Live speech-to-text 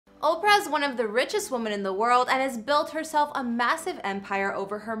Oprah is one of the richest women in the world and has built herself a massive empire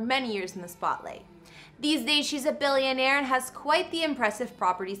over her many years in the spotlight. These days, she's a billionaire and has quite the impressive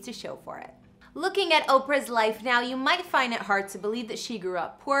properties to show for it. Looking at Oprah's life now, you might find it hard to believe that she grew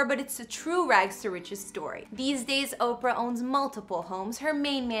up poor, but it's a true rags to riches story. These days, Oprah owns multiple homes, her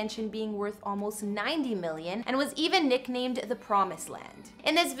main mansion being worth almost $90 million and was even nicknamed the Promised Land.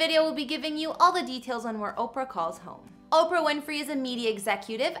 In this video, we'll be giving you all the details on where Oprah calls home. Oprah Winfrey is a media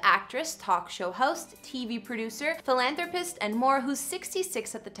executive, actress, talk show host, TV producer, philanthropist, and more, who's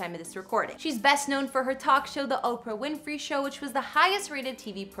 66 at the time of this recording. She's best known for her talk show, The Oprah Winfrey Show, which was the highest rated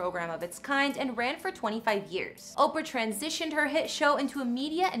TV program of its kind and ran for 25 years. Oprah transitioned her hit show into a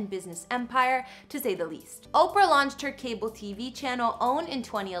media and business empire, to say the least. Oprah launched her cable TV channel OWN in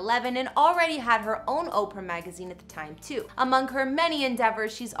 2011 and already had her own Oprah magazine at the time too. Among her many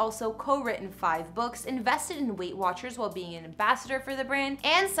endeavors, she's also co-written 5 books, invested in Weight Watchers while being an ambassador for the brand,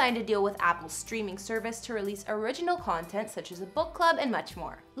 and signed a deal with Apple's streaming service to release original content such as a book club and much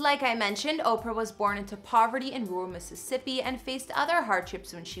more. Like I mentioned, Oprah was born into poverty in rural Mississippi and faced other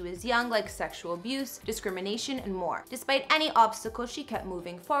hardships when she was young, like sexual abuse, discrimination, and more. Despite any obstacles, she kept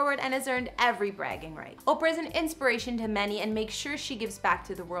moving forward and has earned every bragging right. Oprah is an inspiration to many and makes sure she gives back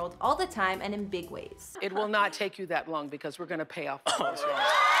to the world all the time and in big ways. It will not take you that long because we're going to pay off all those loans.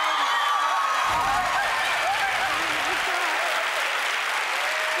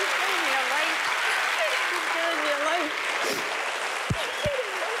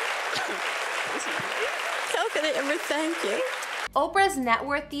 How can I ever thank you? Oprah's net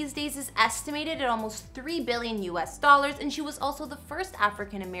worth these days is estimated at almost $3 billion, and she was also the first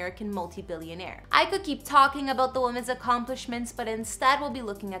African-American multi-billionaire. I could keep talking about the woman's accomplishments, but instead we'll be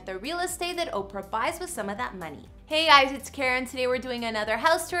looking at the real estate that Oprah buys with some of that money. Hey guys, it's Karen. Today we're doing another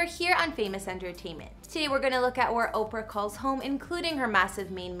house tour here on Famous Entertainment. Today we're going to look at where Oprah calls home, including her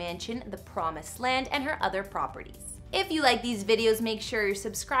massive main mansion, the Promised Land, and her other properties. If you like these videos, make sure you're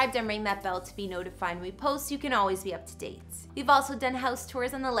subscribed and ring that bell to be notified when we post so you can always be up to date. We've also done house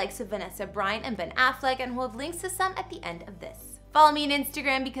tours on the likes of Vanessa Bryant and Ben Affleck, and we'll have links to some at the end of this. Follow me on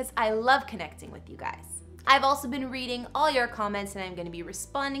Instagram because I love connecting with you guys. I've also been reading all your comments and I'm going to be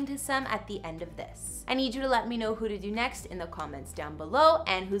responding to some at the end of this. I need you to let me know who to do next in the comments down below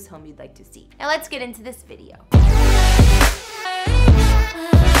and whose home you'd like to see. Now let's get into this video.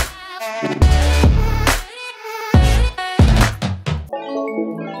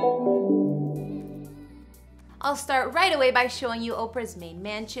 I'll start right away by showing you Oprah's main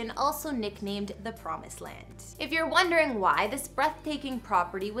mansion, also nicknamed the Promised Land. If you're wondering why, this breathtaking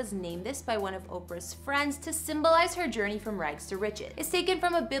property was named this by one of Oprah's friends to symbolize her journey from rags to riches. It's taken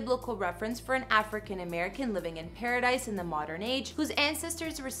from a biblical reference for an African-American living in paradise in the modern age whose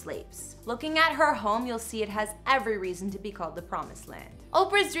ancestors were slaves. Looking at her home, you'll see it has every reason to be called the Promised Land.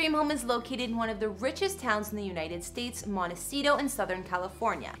 Oprah's dream home is located in one of the richest towns in the United States, Montecito in Southern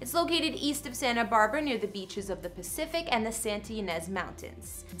California. It's located east of Santa Barbara near the beaches of the Pacific and the Santa Ynez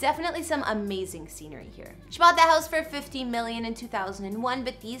Mountains. Definitely some amazing scenery here. She bought the house for $50 million in 2001,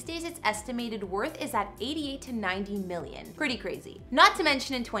 but these days its estimated worth is at $88 to $90 million. Pretty crazy. Not to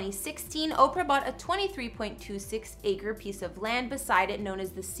mention in 2016, Oprah bought a 23.26 acre piece of land beside it known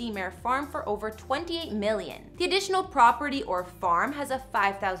as the Seamare Farm for over $28 million. The additional property or farm has a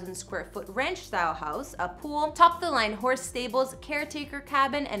 5,000 square foot ranch-style house, a pool, top-of-the-line horse stables, caretaker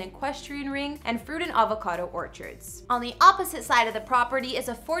cabin, an equestrian ring, and fruit and avocado orchards. On the opposite side of the property is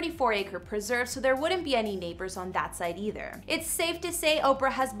a 44-acre preserve, so there wouldn't be any neighbors on that side either. It's safe to say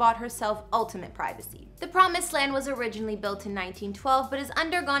Oprah has bought herself ultimate privacy. The Promised Land was originally built in 1912, but has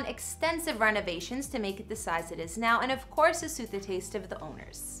undergone extensive renovations to make it the size it is now, and of course to suit the taste of the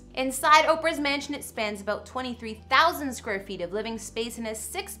owners. Inside Oprah's mansion, it spans about 23,000 square feet of living space and has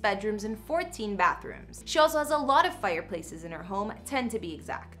 6 bedrooms and 14 bathrooms. She also has a lot of fireplaces in her home, 10 to be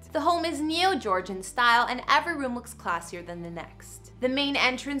exact. The home is neo-Georgian style and every room looks classier than the next. The main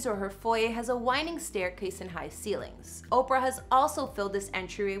entrance or her foyer has a winding staircase and high ceilings. Oprah has also filled this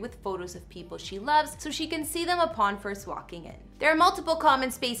entryway with photos of people she loves so she can see them upon first walking in. There are multiple common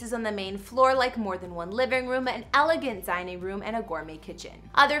spaces on the main floor, like more than one living room, an elegant dining room, and a gourmet kitchen.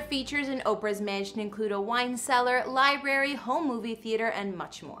 Other features in Oprah's mansion include a wine cellar, library, home movie theater, and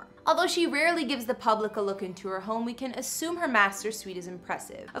much more. Although she rarely gives the public a look into her home, we can assume her master suite is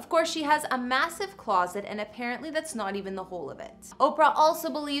impressive. Of course, she has a massive closet, and apparently that's not even the whole of it. Oprah also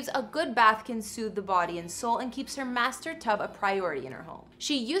believes a good bath can soothe the body and soul and keeps her master tub a priority in her home.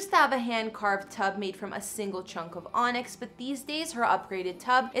 She used to have a hand-carved tub made from a single chunk of onyx, but these days her upgraded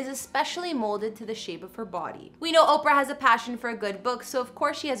tub is especially molded to the shape of her body. We know Oprah has a passion for a good book, so of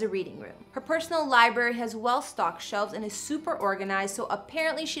course she has a reading room. Her personal library has well-stocked shelves and is super organized, so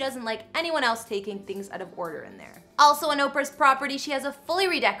apparently she does doesn't like anyone else taking things out of order in there. Also on Oprah's property, she has a fully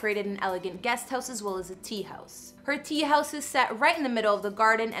redecorated and elegant guest house as well as a tea house. Her tea house is set right in the middle of the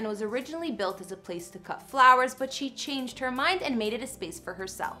garden and was originally built as a place to cut flowers, but she changed her mind and made it a space for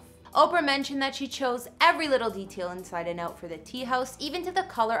herself. Oprah mentioned that she chose every little detail inside and out for the tea house, even to the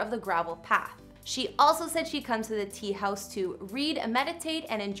color of the gravel path. She also said she comes to the tea house to read, meditate,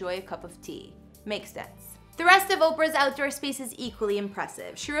 and enjoy a cup of tea. Makes sense. The rest of Oprah's outdoor space is equally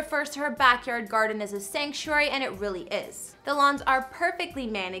impressive. She refers to her backyard garden as a sanctuary, and it really is. The lawns are perfectly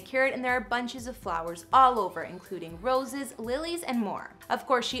manicured and there are bunches of flowers all over, including roses, lilies, and more. Of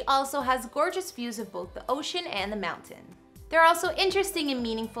course, she also has gorgeous views of both the ocean and the mountain. There are also interesting and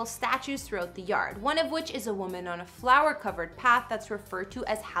meaningful statues throughout the yard, one of which is a woman on a flower-covered path that's referred to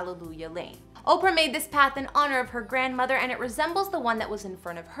as Hallelujah Lane. Oprah made this path in honor of her grandmother, and it resembles the one that was in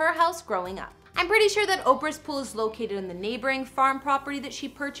front of her house growing up. I'm pretty sure that Oprah's pool is located on the neighboring farm property that she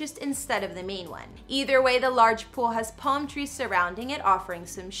purchased instead of the main one. Either way, the large pool has palm trees surrounding it, offering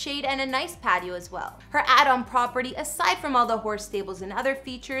some shade and a nice patio as well. Her add-on property, aside from all the horse stables and other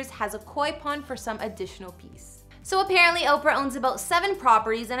features, has a koi pond for some additional peace. So apparently Oprah owns about 7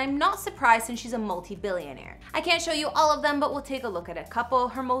 properties, and I'm not surprised since she's a multi-billionaire. I can't show you all of them, but we'll take a look at a couple.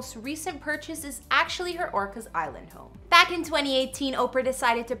 Her most recent purchase is actually her Orcas Island home. Back in 2018, Oprah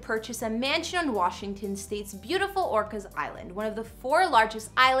decided to purchase a mansion on Washington State's beautiful Orcas Island, one of the 4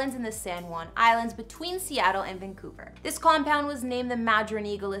 largest islands in the San Juan Islands between Seattle and Vancouver. This compound was named the Madron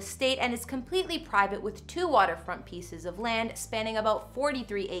Eagle Estate and is completely private with 2 waterfront pieces of land spanning about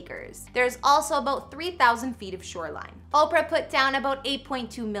 43 acres. There's also about 3,000 feet of shoreline. Oprah put down about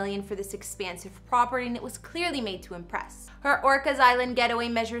 $8.2 million for this expansive property, and it was clearly made to impress. Her Orcas Island getaway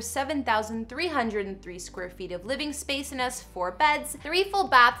measures 7,303 square feet of living space and has 4 beds, 3 full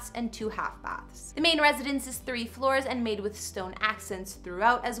baths, and 2 half baths. The main residence is 3 floors and made with stone accents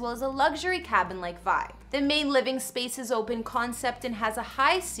throughout, as well as a luxury cabin-like vibe. The main living space is open concept and has a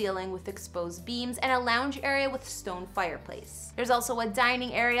high ceiling with exposed beams and a lounge area with stone fireplace. There's also a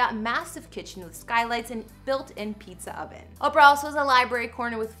dining area, a massive kitchen with skylights, and built-in pizza oven. Oprah also has a library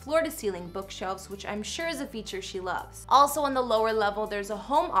corner with floor-to-ceiling bookshelves, which I'm sure is a feature she loves. Also on the lower level, there's a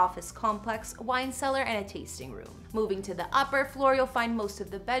home office complex, wine cellar, and a tasting room. Moving to the upper floor, you'll find most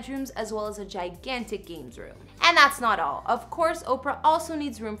of the bedrooms as well as a gigantic games room. And that's not all. Of course, Oprah also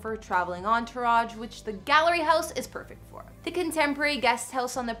needs room for her traveling entourage, which the gallery house is perfect for. The contemporary guest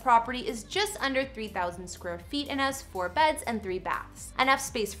house on the property is just under 3,000 square feet and has 4 beds and 3 baths. Enough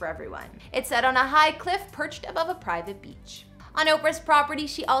space for everyone. It's set on a high cliff perched above a private beach. On Oprah's property,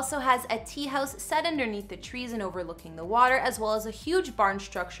 she also has a tea house set underneath the trees and overlooking the water, as well as a huge barn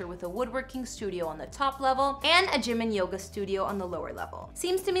structure with a woodworking studio on the top level and a gym and yoga studio on the lower level.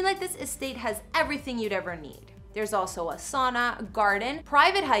 Seems to me like this estate has everything you'd ever need. There's also a sauna, garden,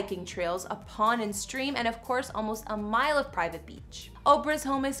 private hiking trails, a pond and stream, and of course almost a mile of private beach. Oprah's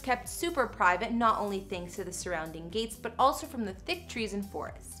home is kept super private, not only thanks to the surrounding gates, but also from the thick trees and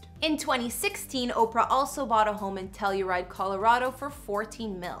forest. In 2016, Oprah also bought a home in Telluride, Colorado for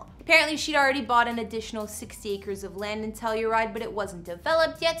 $14 million. Apparently, she'd already bought an additional 60 acres of land in Telluride, but it wasn't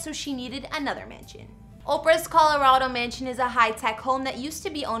developed yet, so she needed another mansion. Oprah's Colorado mansion is a high-tech home that used to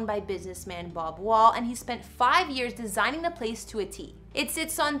be owned by businessman Bob Wall, and he spent 5 years designing the place to a T. It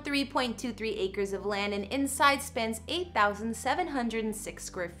sits on 3.23 acres of land and inside spans 8,706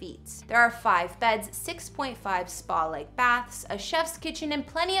 square feet. There are 5 beds, 6.5 spa-like baths, a chef's kitchen, and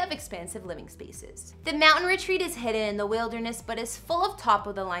plenty of expansive living spaces. The mountain retreat is hidden in the wilderness but is full of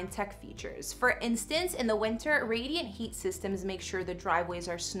top-of-the-line tech features. For instance, in the winter, radiant heat systems make sure the driveways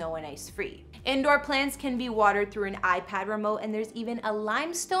are snow and ice-free. Indoor plants can be watered through an iPad remote, and there's even a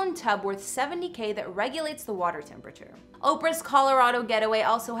limestone tub worth $70K that regulates the water temperature. Oprah's Colorado getaway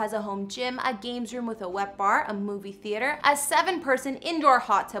also has a home gym, a games room with a wet bar, a movie theater, a 7-person indoor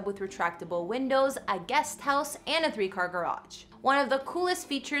hot tub with retractable windows, a guest house, and a 3-car garage. One of the coolest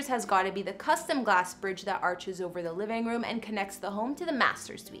features has got to be the custom glass bridge that arches over the living room and connects the home to the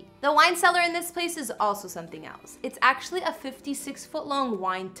master suite. The wine cellar in this place is also something else. It's actually a 56-foot long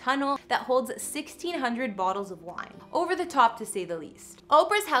wine tunnel that holds 1,600 bottles of wine. Over the top, to say the least.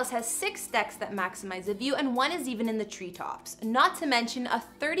 Oprah's house has 6 decks that maximize the view, and one is even in the treetops. Not to mention a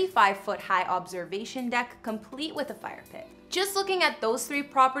 35-foot high observation deck complete with a fire pit. Just looking at those 3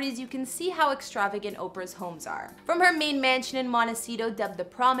 properties, you can see how extravagant Oprah's homes are. From her main mansion in Montecito, dubbed the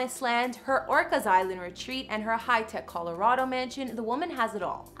Promised Land, her Orcas Island retreat, and her high-tech Colorado mansion, the woman has it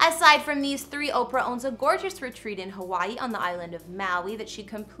all. Aside from these 3, Oprah owns a gorgeous retreat in Hawaii on the island of Maui that she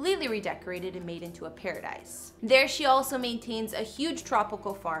completely redecorated and made into a paradise. There she also maintains a huge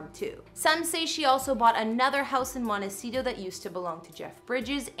tropical farm too. Some say she also bought another house in Montecito that used to belong to Jeff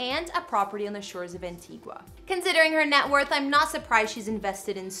Bridges and a property on the shores of Antigua. Considering her net worth, I'm not surprised she's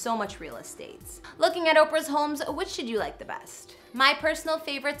invested in so much real estate. Looking at Oprah's homes, which did you like the best? My personal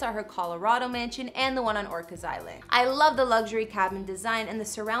favorites are her Colorado mansion and the one on Orcas Island. I love the luxury cabin design and the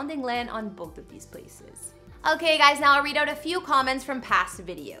surrounding land on both of these places. Okay guys, now I'll read out a few comments from past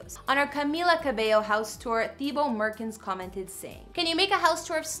videos. On our Camila Cabello house tour, Thibaut Merkins commented saying, "Can you make a house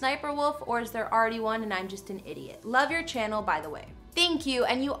tour of Sniper Wolf, or is there already one and I'm just an idiot? Love your channel, by the way." Thank you,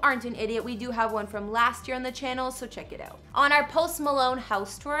 and you aren't an idiot. We do have one from last year on the channel, so check it out. On our Post Malone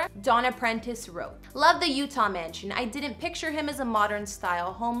house tour, Donna Prentice wrote, "Love the Utah mansion. I didn't picture him as a modern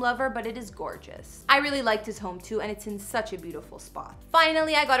style home lover, but it is gorgeous. I really liked his home too, and it's in such a beautiful spot."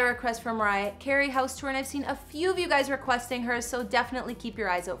 Finally, I got a request from Mariah Carey house tour, and I've seen a few of you guys requesting hers, so definitely keep your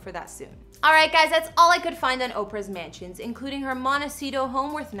eyes out for that soon. Alright guys, that's all I could find on Oprah's mansions, including her Montecito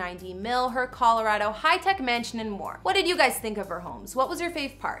home worth $90 million, her Colorado high-tech mansion, and more. What did you guys think of her homes? What was your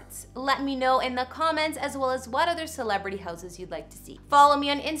fave parts? Let me know in the comments, as well as what other celebrity houses you'd like to see. Follow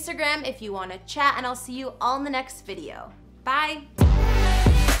me on Instagram if you want to chat, and I'll see you all in the next video. Bye!